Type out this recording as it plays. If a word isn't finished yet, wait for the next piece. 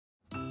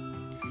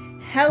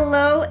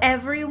Hello,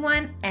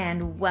 everyone,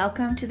 and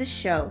welcome to the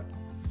show.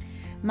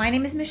 My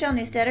name is Michelle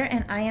Neustetter,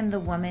 and I am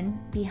the woman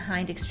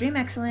behind Extreme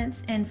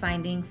Excellence and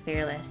Finding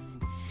Fearless.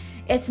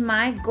 It's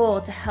my goal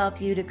to help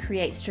you to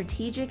create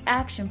strategic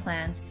action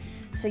plans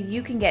so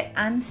you can get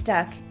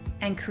unstuck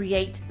and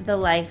create the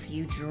life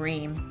you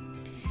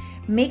dream.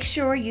 Make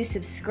sure you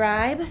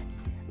subscribe,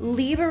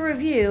 leave a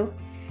review,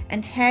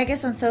 and tag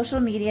us on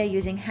social media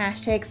using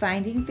hashtag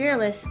Finding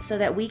Fearless so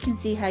that we can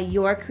see how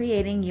you're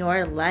creating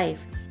your life.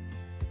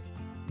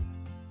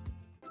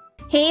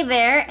 Hey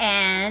there,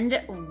 and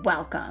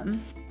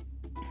welcome.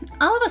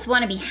 All of us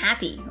want to be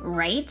happy,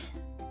 right?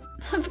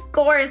 Of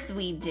course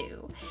we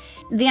do.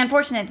 The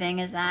unfortunate thing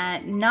is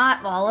that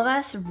not all of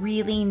us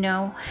really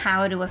know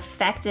how to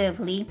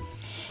effectively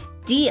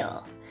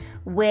deal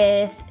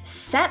with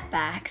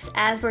setbacks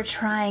as we're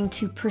trying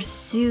to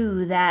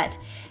pursue that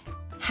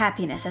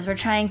happiness, as we're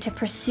trying to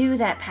pursue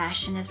that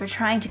passion, as we're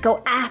trying to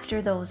go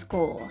after those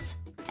goals.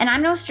 And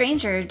I'm no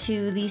stranger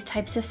to these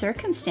types of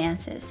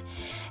circumstances.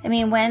 I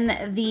mean,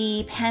 when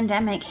the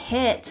pandemic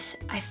hit,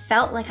 I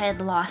felt like I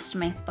had lost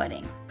my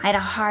footing. I had a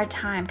hard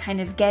time kind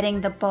of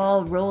getting the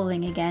ball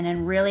rolling again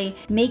and really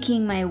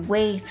making my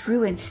way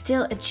through and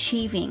still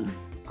achieving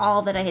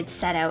all that I had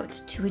set out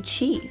to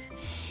achieve.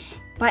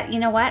 But you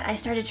know what? I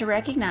started to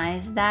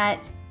recognize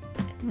that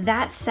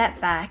that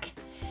setback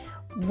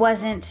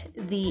wasn't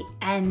the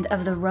end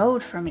of the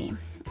road for me.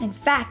 In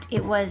fact,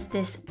 it was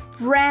this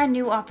brand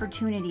new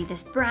opportunity,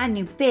 this brand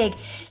new, big,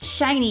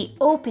 shiny,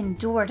 open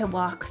door to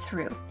walk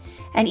through.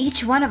 And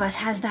each one of us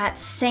has that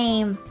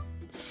same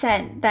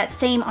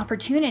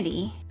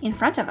opportunity in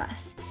front of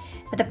us.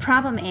 But the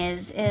problem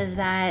is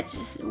that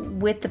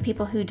with the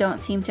people who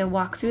don't seem to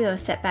walk through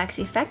those setbacks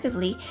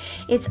effectively,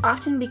 it's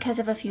often because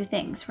of a few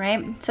things,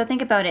 right? So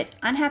think about it.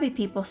 Unhappy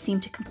people seem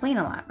to complain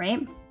a lot,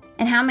 right?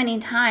 And how many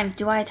times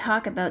do I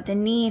talk about the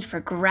need for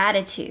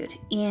gratitude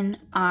in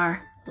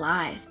our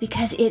lives?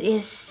 Because it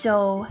is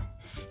so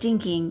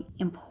stinking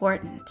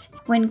important.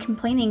 When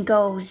complaining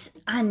goes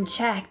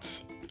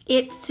unchecked,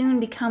 it soon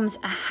becomes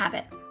a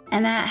habit.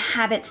 And that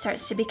habit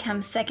starts to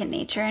become second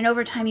nature. And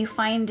over time, you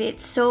find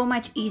it so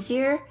much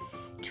easier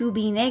to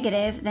be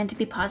negative than to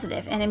be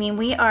positive. And I mean,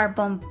 we are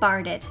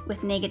bombarded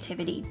with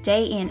negativity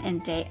day in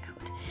and day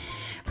out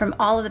from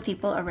all of the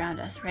people around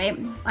us, right?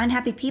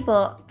 Unhappy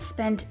people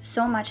spend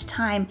so much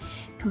time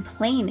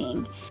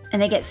complaining,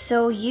 and they get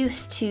so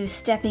used to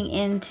stepping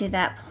into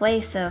that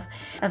place of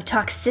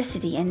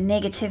toxicity and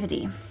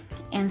negativity.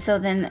 And so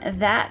then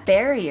that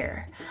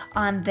barrier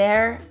on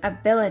their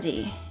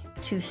ability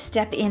to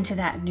step into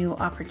that new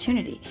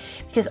opportunity,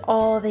 because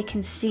all they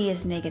can see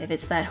is negative.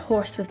 It's that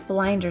horse with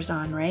blinders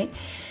on, right?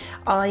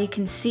 All you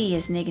can see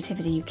is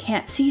negativity. You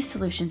can't see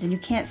solutions, and you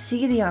can't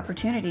see the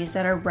opportunities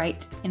that are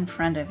right in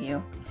front of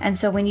you. And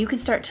so when you can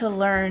start to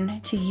learn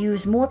to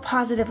use more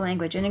positive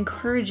language and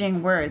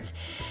encouraging words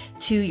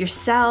to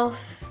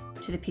yourself,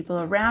 to the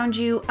people around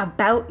you,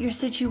 about your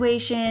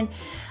situation,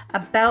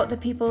 about the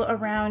people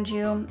around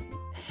you,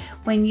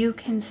 when you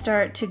can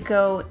start to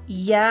go,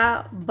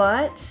 yeah,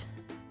 but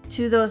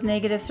to those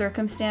negative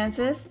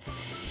circumstances,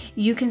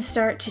 you can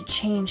start to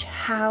change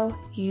how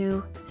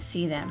you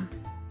see them.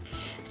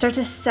 Start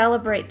to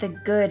celebrate the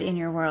good in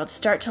your world.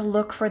 Start to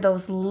look for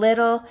those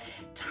little,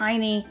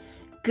 tiny,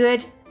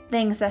 good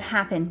things that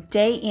happen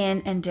day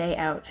in and day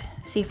out.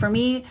 See, for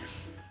me,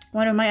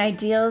 one of my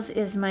ideals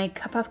is my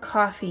cup of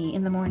coffee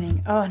in the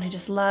morning. Oh, and I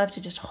just love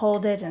to just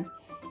hold it and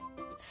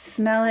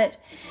smell it.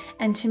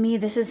 And to me,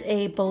 this is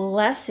a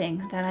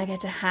blessing that I get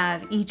to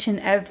have each and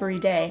every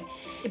day.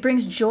 It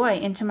brings joy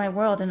into my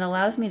world and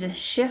allows me to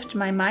shift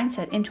my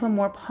mindset into a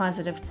more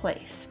positive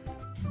place.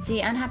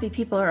 See, unhappy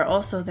people are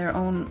also their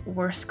own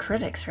worst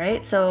critics,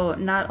 right? So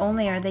not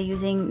only are they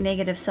using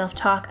negative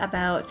self-talk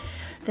about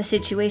the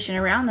situation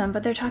around them,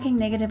 but they're talking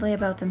negatively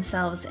about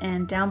themselves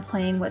and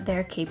downplaying what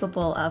they're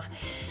capable of.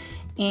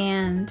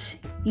 And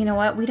you know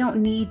what? We don't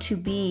need to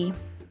be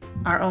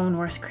our own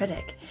worst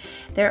critic.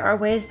 There are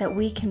ways that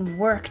we can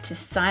work to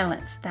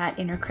silence that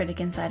inner critic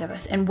inside of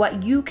us. And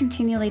what you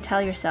continually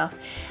tell yourself,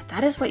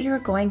 that is what you're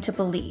going to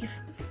believe.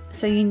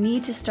 So you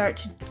need to start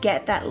to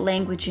get that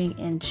languaging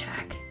in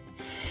check.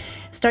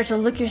 Start to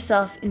look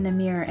yourself in the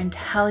mirror and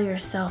tell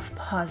yourself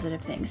positive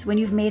things. When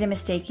you've made a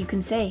mistake, you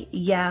can say,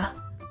 yeah,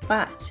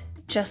 but,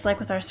 just like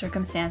with our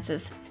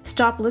circumstances.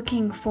 Stop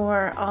looking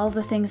for all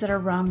the things that are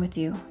wrong with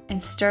you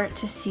and start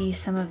to see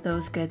some of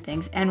those good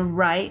things and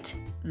write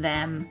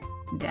them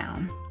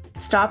down.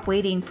 Stop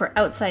waiting for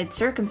outside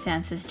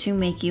circumstances to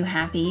make you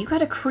happy. You got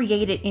to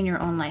create it in your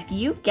own life.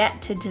 You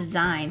get to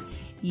design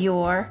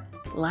your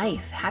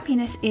life.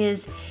 Happiness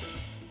is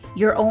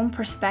your own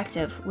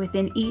perspective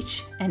within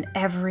each and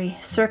every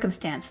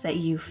circumstance that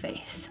you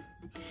face.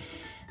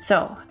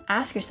 So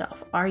ask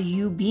yourself, are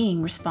you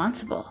being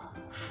responsible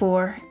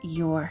for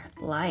your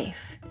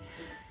life?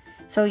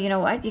 So you know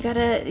what? You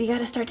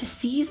gotta start to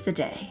seize the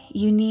day.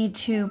 You need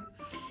to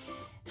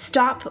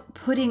stop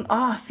putting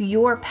off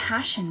your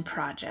passion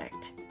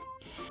project.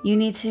 You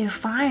need to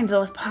find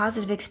those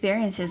positive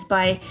experiences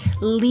by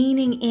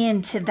leaning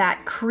into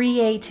that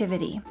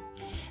creativity,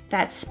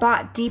 that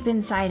spot deep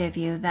inside of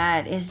you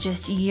that is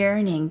just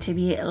yearning to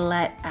be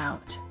let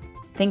out.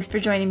 Thanks for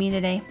joining me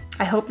today.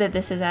 I hope that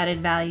this has added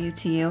value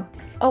to you.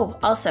 Oh,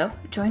 also,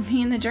 join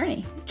me in the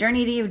journey,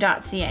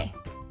 journeytoyou.ca.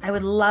 I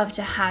would love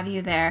to have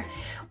you there.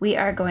 We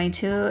are going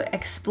to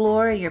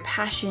explore your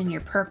passion,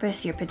 your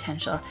purpose, your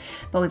potential,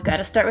 but we've got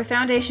to start with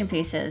foundation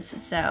pieces.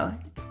 So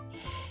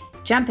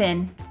jump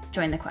in,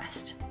 join the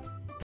quest.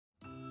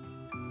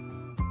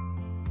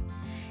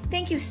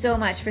 Thank you so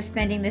much for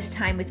spending this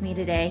time with me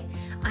today.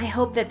 I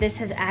hope that this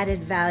has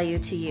added value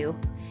to you.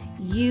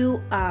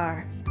 You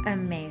are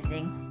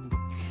amazing.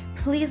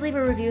 Please leave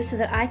a review so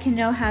that I can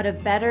know how to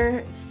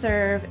better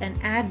serve and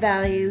add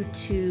value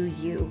to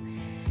you.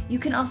 You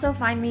can also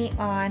find me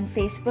on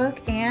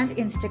Facebook and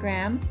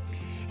Instagram,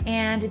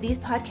 and these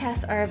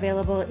podcasts are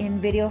available in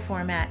video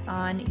format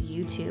on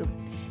YouTube.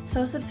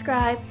 So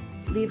subscribe,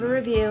 leave a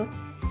review,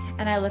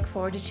 and I look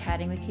forward to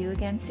chatting with you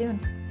again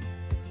soon.